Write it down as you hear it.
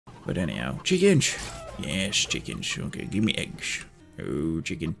But anyhow, chickens. Yes, chickens. Okay, give me eggs. Oh,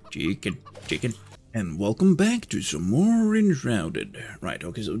 chicken, chicken, chicken. And welcome back to some more Enshrouded. Right,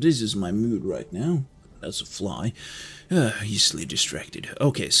 okay, so this is my mood right now. That's a fly. Easily distracted.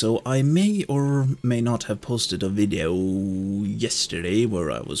 Okay, so I may or may not have posted a video yesterday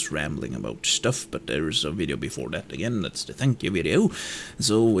where I was rambling about stuff, but there's a video before that again. That's the thank you video.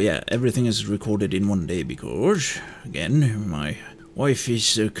 So yeah, everything is recorded in one day because, again, my wife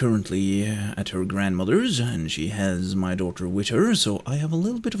is currently at her grandmother's and she has my daughter with her, so I have a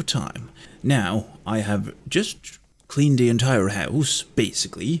little bit of time. Now, I have just cleaned the entire house,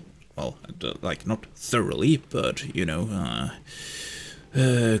 basically. Well, like, not thoroughly, but, you know,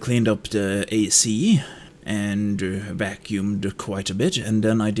 cleaned up the AC and vacuumed quite a bit, and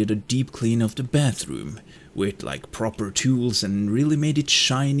then I did a deep clean of the bathroom with, like, proper tools and really made it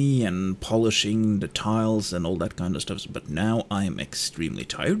shiny and polishing the tiles and all that kind of stuff. But now I'm extremely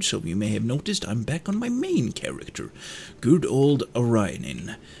tired, so you may have noticed I'm back on my main character, good old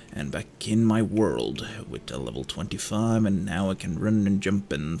Arajnin, and back in my world with a level 25, and now I can run and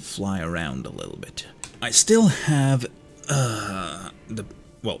jump and fly around a little bit. I still have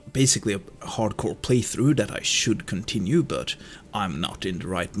basically a hardcore playthrough that I should continue, but I'm not in the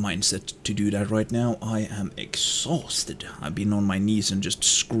right mindset to do that right now. I am exhausted. I've been on my knees and just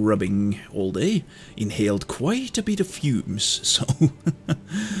scrubbing all day, inhaled quite a bit of fumes, so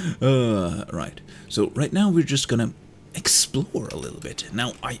right. So right now we're just gonna explore a little bit.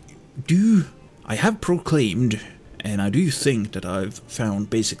 Now I have proclaimed, and I do think that I've found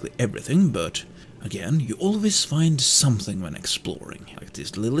basically everything, but again, you always find something when exploring, like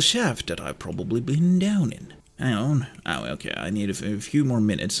this little shaft that I've probably been down in. Hang on. Oh, okay, I need a few more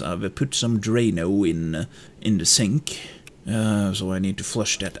minutes. I've put some Drano in the sink, so I need to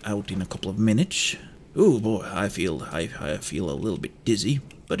flush that out in a couple of minutes. Oh boy, I feel a little bit dizzy,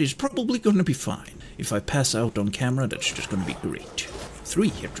 but it's probably gonna be fine. If I pass out on camera, that's just gonna be great. 3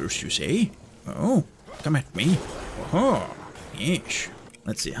 hitters, you say? Oh, come at me. Oh, yes.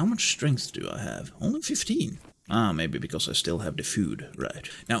 Let's see, how much strength do I have? Only 15. Ah, maybe because I still have the food, right.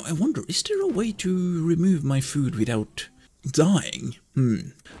 Now, I wonder, is there a way to remove my food without dying?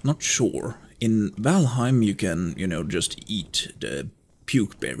 Not sure. In Valheim, you can, you know, just eat the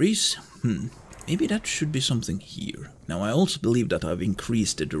puke berries. Maybe that should be something here. Now, I also believe that I've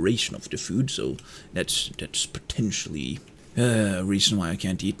increased the duration of the food, so that's potentially a reason why I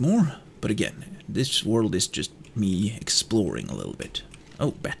can't eat more. But again, this world is just me exploring a little bit.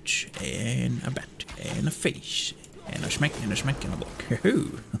 Oh, batch, and a bat, and a face, and a smack, and a block.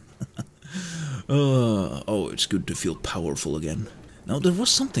 Oh, it's good to feel powerful again. Now, there was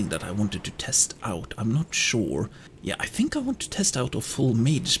something that I wanted to test out. I'm not sure. Yeah, I think I want to test out a full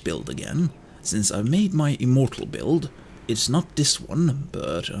mage build again. Since I've made my immortal build, it's not this one,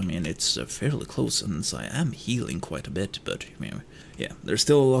 but, I mean, it's fairly close, since I am healing quite a bit, but, yeah, there's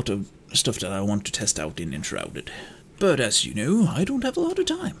still a lot of stuff that I want to test out in Enshrouded. But as you know, I don't have a lot of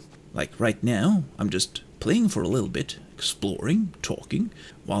time. Like right now, I'm just playing for a little bit, exploring, talking,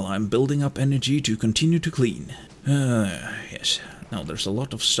 while I'm building up energy to continue to clean. Yes. Now there's a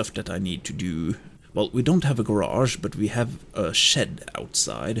lot of stuff that I need to do. Well, we don't have a garage, but we have a shed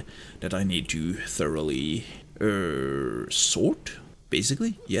outside that I need to thoroughly sort,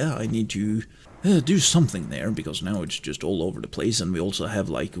 basically. Yeah, I need to do something there, because now it's just all over the place, and we also have,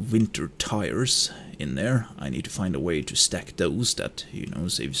 like, winter tires in there. I need to find a way to stack those that, you know,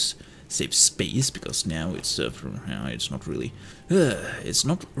 saves space, because now it's not really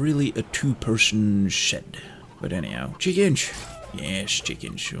a 2-person shed. But anyhow, chickens. Yes,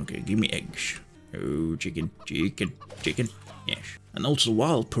 chickens. Okay, give me eggs. Oh, chicken, chicken, chicken. Yes. And also,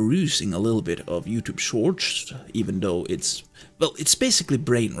 while perusing a little bit of YouTube Shorts, even though it's basically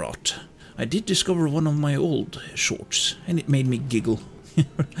brain rot, I did discover one of my old shorts, and it made me giggle.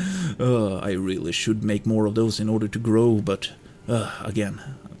 I really should make more of those in order to grow, but again,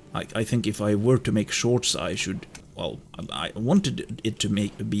 I think if I were to make shorts, I should. Well, I wanted it to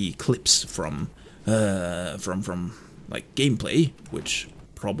be clips from like gameplay, which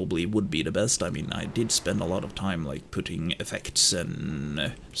probably would be the best. I mean, I did spend a lot of time like putting effects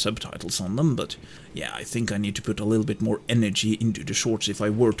and subtitles on them, but yeah, I think I need to put a little bit more energy into the shorts if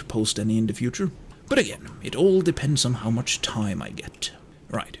I were to post any in the future. But again, it all depends on how much time I get.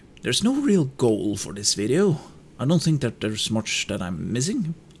 Right, there's no real goal for this video. I don't think that there's much that I'm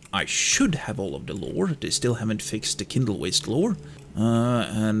missing. I should have all of the lore. They still haven't fixed the Kindle Waste lore.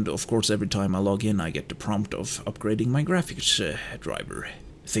 And of course, every time I log in, I get the prompt of upgrading my graphics driver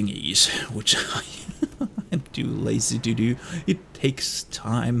thingies, which I'm too lazy to do. It takes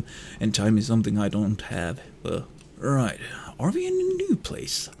time, and time is something I don't have. Right, are we in a new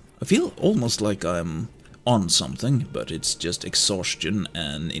place? I feel almost like I'm on something, but it's just exhaustion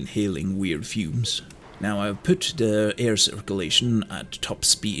and inhaling weird fumes. Now I've put the air circulation at top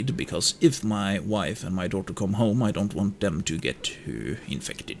speed, because if my wife and my daughter come home, I don't want them to get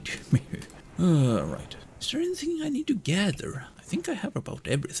infected. Right. Is there anything I need to gather? I think I have about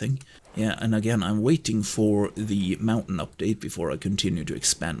everything. Yeah, and again, I'm waiting for the mountain update before I continue to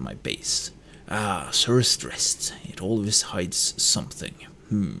expand my base. Ah, Surst Rest. It always hides something.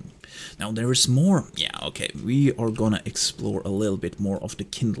 Now there is more. Yeah, okay, we are gonna explore a little bit more of the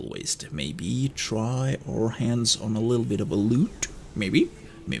Kindle Waste. Maybe try our hands on a little bit of a loot. Maybe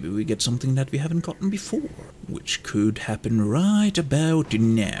we get something that we haven't gotten before, which could happen right about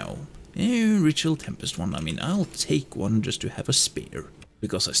now. Ritual Tempest one. I mean, I'll take one just to have a spare,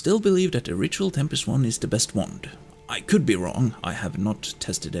 because I still believe that the Ritual Tempest one is the best wand. I could be wrong. I have not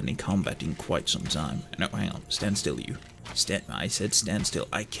tested any combat in quite some time. No, hang on. Stand still, you. I said stand still.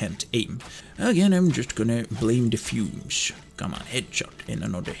 I can't aim. Again, I'm just gonna blame the fumes. Come on, headshot, and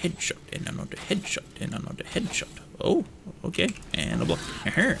another headshot, and another headshot, and another headshot. Oh, okay. And a block.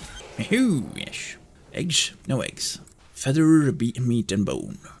 Yes. Eggs? No eggs. Feather, meat, and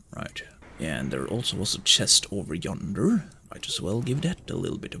bone. Right. And there also was a chest over yonder. Might as well give that a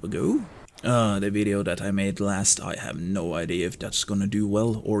little bit of a go. The video that I made last, I have no idea if that's gonna do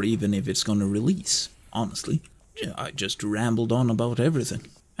well, or even if it's gonna release, honestly. Yeah, I just rambled on about everything.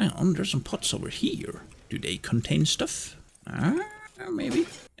 Hang on, there's some pots over here. Do they contain stuff? Maybe.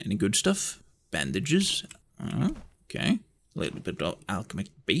 Any good stuff? Bandages? Okay. A little bit of alchemic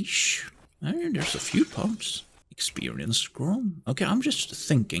base. There's a few pots. Experience scroll. Okay, I'm just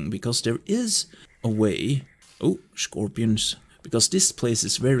thinking, because there is a way... Oh, scorpions. Because this place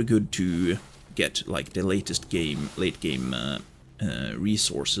is very good to get, like, the late game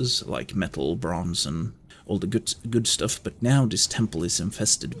resources, like metal, bronze, and all the good stuff. But now this temple is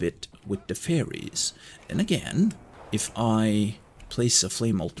infested with the fairies. And again, if I place a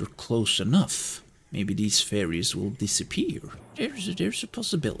flame altar close enough, maybe these fairies will disappear. There's a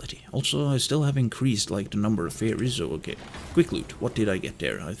possibility. Also, I still have increased, like, the number of fairies, so okay. Quick loot. What did I get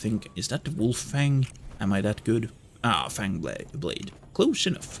there? I think, is that the wolf fang? Am I that good? Ah, fang blade. Close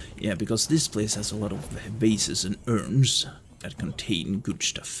enough. Yeah, because this place has a lot of vases and urns that contain good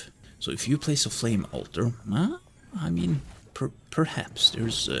stuff. So if you place a flame altar, I mean, perhaps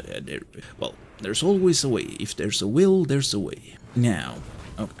there's well, there's always a way. If there's a will, there's a way. Now,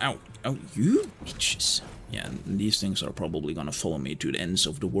 ow, you bitches. Yeah, these things are probably gonna follow me to the ends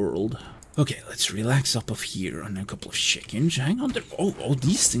of the world. Okay, let's relax up here on a couple of chickens. Hang on there. Oh,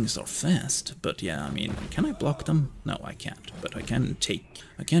 these things are fast. But yeah, I mean, can I block them? No, I can't. But I can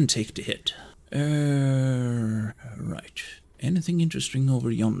take the hit. Right. Anything interesting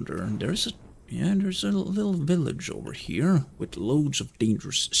over yonder? There's a little village over here with loads of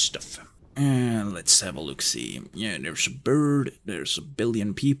dangerous stuff. And let's have a look-see. Yeah, there's a bird. There's a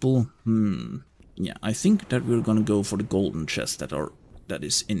billion people. Yeah, I think that we're gonna go for the golden chest that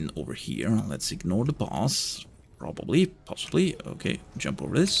is in over here. Let's ignore the boss. Probably, possibly. Okay, jump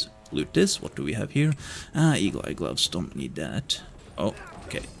over this. Loot this. What do we have here? Eagle eye gloves. Don't need that. Oh,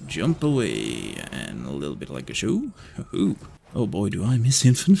 okay. Jump away. And a little bit like a shoe. Oh boy, do I miss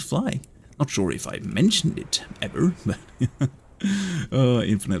infinite flying. Not sure if I mentioned it ever, but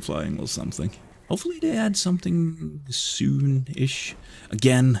infinite flying was something. Hopefully they add something soon-ish.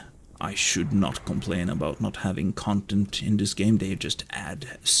 Again, I should not complain about not having content in this game. They just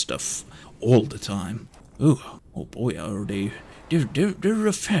add stuff all the time. Oh boy, are they... They're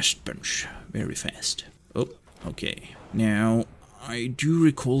a fast bunch. Very fast. Oh, okay. Now, I do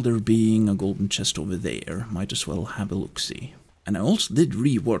recall there being a golden chest over there. Might as well have a look-see. And I also did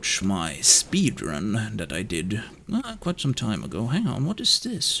rewatch my speedrun that I did quite some time ago. Hang on, what is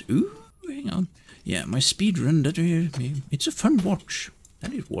this? Ooh, hang on. Yeah, my speedrun, it's a fun watch.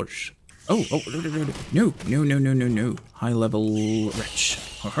 That it was. Oh, no. High level wretch.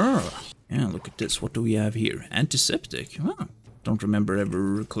 Yeah, look at this. What do we have here? Antiseptic. Don't remember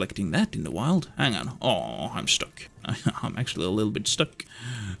ever collecting that in the wild. Hang on. Oh, I'm stuck. I'm actually a little bit stuck.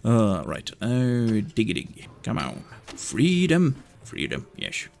 Right. Diggy. Come on. Freedom.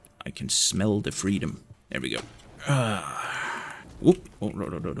 Yes. I can smell the freedom. There we go. Whoop. Oh.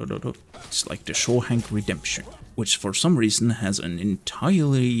 It's like the Shawhank Redemption, which for some reason has an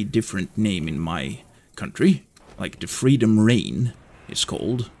entirely different name in my country. Like the Freedom Reign, it's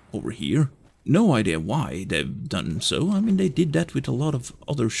called over here. No idea why they've done so. I mean, they did that with a lot of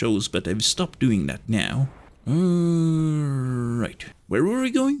other shows, but they've stopped doing that now. Right. Where were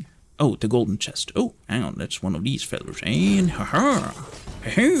we going? Oh, the golden chest. Oh, hang on, that's one of these fellas. And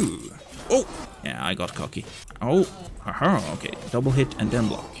Oh! Yeah, I got cocky. Oh! Haha, okay. Double hit and then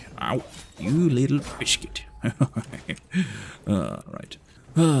block. Ow! You little biscuit. Right.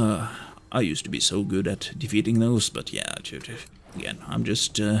 I used to be so good at defeating those, but yeah, again, I'm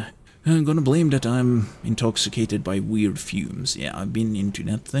just gonna blame that I'm intoxicated by weird fumes. Yeah, I've been into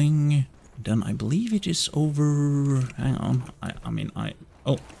that thing. Then I believe it is over... Hang on.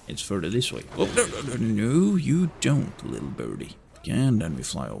 Oh, it's further this way. Oh, no, you don't, little birdie. Again, then we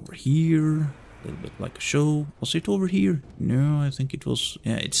fly over here. A little bit like a show. Was it over here? No, I think it was...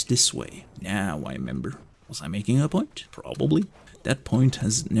 Yeah, it's this way. Now I remember. Was I making a point? Probably. That point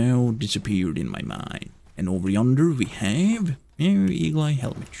has now disappeared in my mind. And over yonder we have... Eagle Eye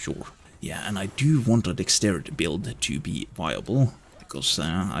Helmet, sure. Yeah, and I do want a dexterity build to be viable. Because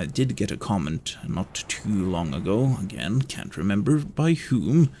I did get a comment not too long ago. Again, can't remember by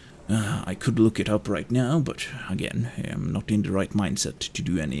whom. I could look it up right now, but again, I'm not in the right mindset to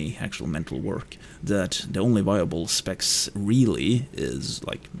do any actual mental work. That the only viable specs really is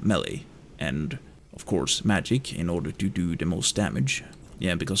like melee and, of course, magic in order to do the most damage.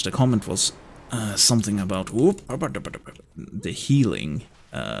 Yeah, because the comment was something about the healing.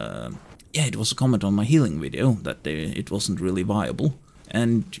 Yeah, it was a comment on my healing video that it wasn't really viable.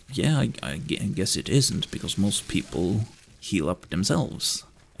 And yeah, I guess it isn't, because most people heal up themselves.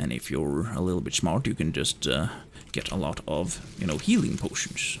 And if you're a little bit smart, you can just get a lot of, healing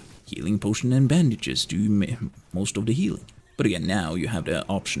potions. Healing potion and bandages do most of the healing. But again, now you have the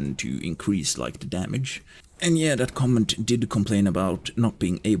option to increase, like, the damage. And yeah, that comment did complain about not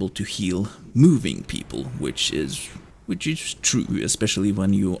being able to heal moving people, which is true, especially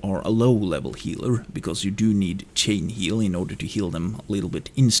when you are a low-level healer, because you do need chain heal in order to heal them a little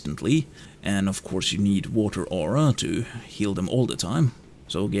bit instantly. And of course you need water aura to heal them all the time.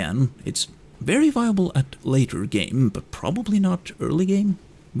 So again, it's very viable at later game, but probably not early game,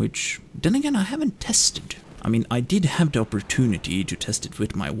 which, then again, I haven't tested. I mean, I did have the opportunity to test it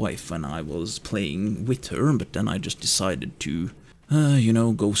with my wife when I was playing with her, but then I just decided to,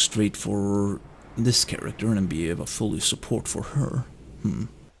 go straight for this character and be able to fully support for her.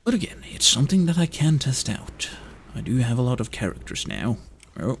 But again, it's something that I can test out. I do have a lot of characters now.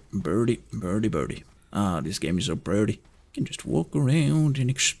 Oh, birdie, birdie, birdie. This game is so birdie. You can just walk around and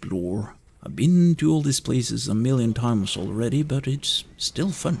explore. I've been to all these places a million times already, but it's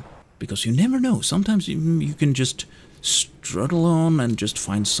still fun. Because you never know, sometimes you can just struttle on and just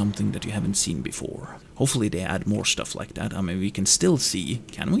find something that you haven't seen before. Hopefully they add more stuff like that. I mean, we can still see,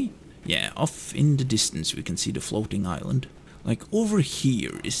 can we? Yeah, off in the distance we can see the floating island. Like over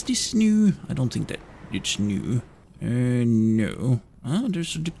here, is this new? I don't think that it's new. No.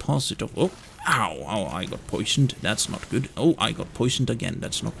 There's a deposit of... Oh, ow, I got poisoned. That's not good. Oh, I got poisoned again.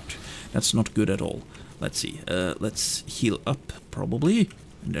 That's not good at all. Let's see. Let's heal up, probably,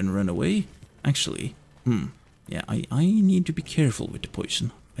 and then run away. Actually, yeah, I need to be careful with the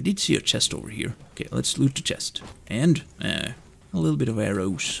poison. I did see a chest over here. Okay, let's loot the chest. And, a little bit of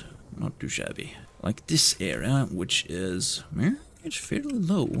arrows. Not too shabby. Like this area, which is... it's fairly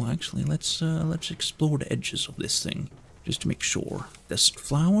low, actually. Let's explore the edges of this thing. Just to make sure. Desert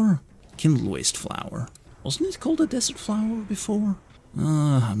flower? Kindle waste flower. Wasn't it called a desert flower before?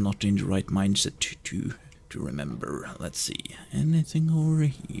 I'm not in the right mindset to remember. Let's see. Anything over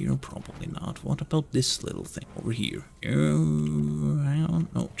here? Probably not. What about this little thing over here? Oh, hang on.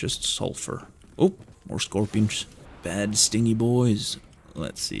 No, just sulfur. Oh, more scorpions. Bad stingy boys.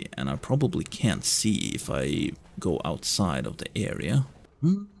 Let's see. And I probably can't see if I go outside of the area.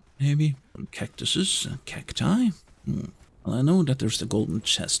 Maybe. Some cactuses. Cacti. Well, I know that there's the golden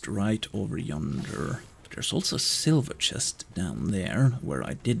chest right over yonder. But there's also a silver chest down there, where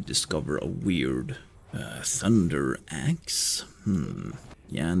I did discover a weird thunder axe.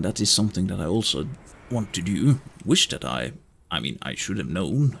 Yeah, and that is something that I also want to do. Wish that I should have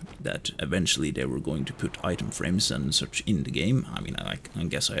known that eventually they were going to put item frames and such in the game. I mean, I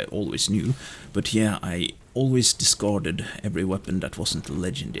guess I always knew. But yeah, I always discarded every weapon that wasn't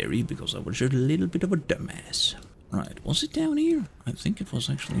legendary, because I was a little bit of a dumbass. Right, was it down here? I think it was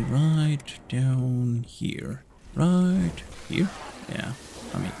actually right down here. Right here? Yeah.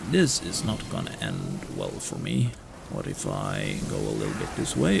 I mean, this is not gonna end well for me. What if I go a little bit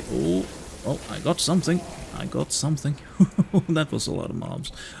this way? Oh, I got something. I got something. That was a lot of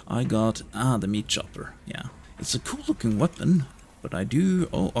mobs. I got, the meat chopper. Yeah. It's a cool looking weapon, but I do...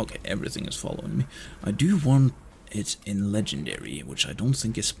 Oh, okay, everything is following me. I do want it in legendary, which I don't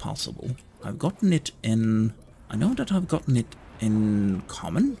think is possible. I've gotten it in... I know that I've gotten it in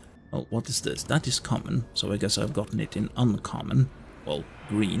common. Well, what is this? That is common, so I guess I've gotten it in uncommon. Well,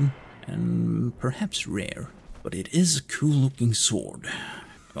 green, and perhaps rare. But it is a cool looking sword.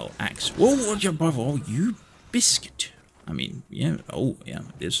 well, axe. Whoa, you biscuit. I mean, yeah, oh, yeah,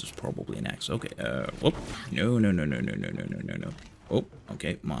 this is probably an axe. Okay, whoop. No. Oh,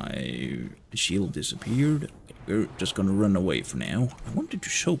 okay, my shield disappeared. Okay, we're just gonna run away for now. I wanted to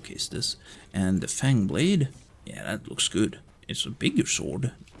showcase this. And the fang blade, yeah, that looks good. It's a bigger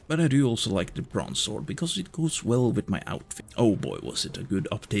sword. But I do also like the bronze sword, because it goes well with my outfit. Oh boy, was it a good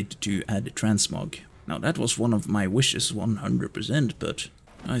update to add transmog. Now that was one of my wishes, 100%, but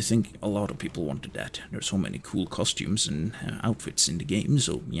I think a lot of people wanted that. There's so many cool costumes and outfits in the game,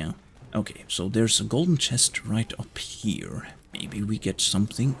 so yeah. Okay, so there's a golden chest right up here. Maybe we get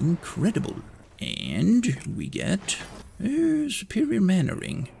something incredible. And we get a superior mana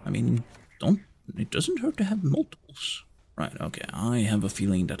ring. I mean, it doesn't hurt to have multiples. Right, okay, I have a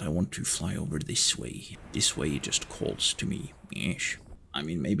feeling that I want to fly over this way. This way just calls to me. Yesh. I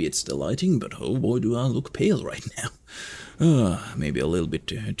mean, maybe it's the lighting, but oh boy, do I look pale right now. Maybe a little bit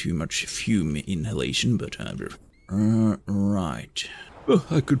too much fume inhalation, but right. Oh,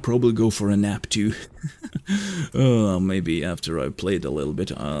 I could probably go for a nap too. Maybe after I've played a little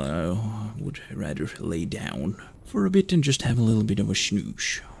bit, I would rather lay down for a bit and just have a little bit of a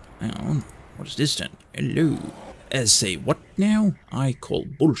snooze. Hang on, what's this then? Hello. Say what now? I call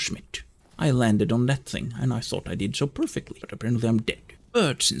bullshit. I landed on that thing, and I thought I did so perfectly, but apparently I'm dead.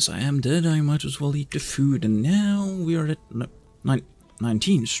 But since I am dead, I might as well eat the food, and now we are at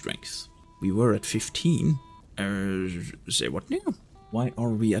 19 strength. We were at 15. Say what now? Why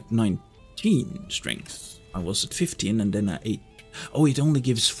are we at 19 strength? I was at 15 and then I ate. Oh, it only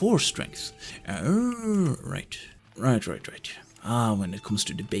gives 4 strength. Oh, right. When it comes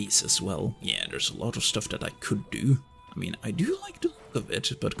to the base as well. Yeah, there's a lot of stuff that I could do. I mean, I do like the look of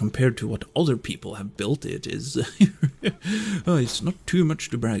it, but compared to what other people have built, it is... it's not too much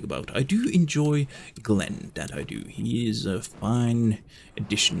to brag about. I do enjoy Glenn, that I do. He is a fine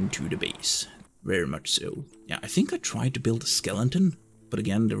addition to the base. Very much so. Yeah, I think I tried to build a skeleton, but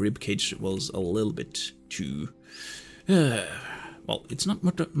again, the ribcage was a little bit too... well, it's not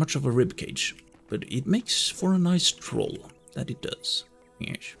much of a ribcage, but it makes for a nice troll. That it does.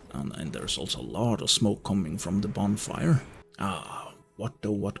 Yes. And there's also a lot of smoke coming from the bonfire.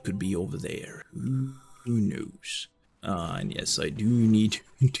 What could be over there? Who knows? And yes, I do need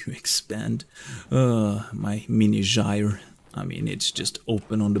to expand my mini gyre. I mean, it's just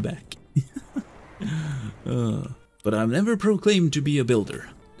open on the back. But I've never proclaimed to be a builder.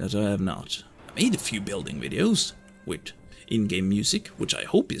 That I have not. I made a few building videos with in-game music, which I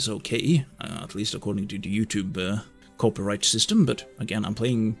hope is okay, at least according to the YouTube copyright system, but again, I'm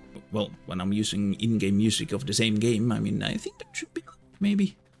playing, well, when I'm using in-game music of the same game, I mean, I think that should be,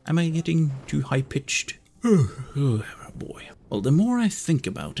 maybe. Am I getting too high-pitched? Oh, boy. Well, the more I think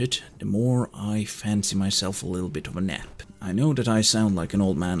about it, the more I fancy myself a little bit of a nap. I know that I sound like an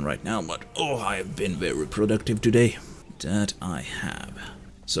old man right now, but oh, I have been very productive today. That I have.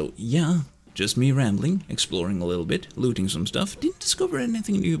 So, yeah, just me rambling, exploring a little bit, looting some stuff. Didn't discover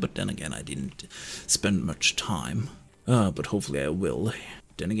anything new, but then again, I didn't spend much time. But hopefully I will.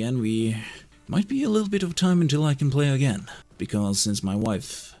 Then again, we might be a little bit of time until I can play again. Because since my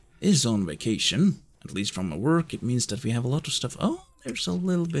wife is on vacation, at least from her work, it means that we have a lot of stuff. Oh, there's a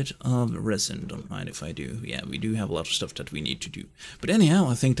little bit of resin, don't mind if I do. Yeah, we do have a lot of stuff that we need to do. But anyhow,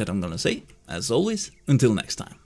 I think that I'm gonna say, as always, until next time.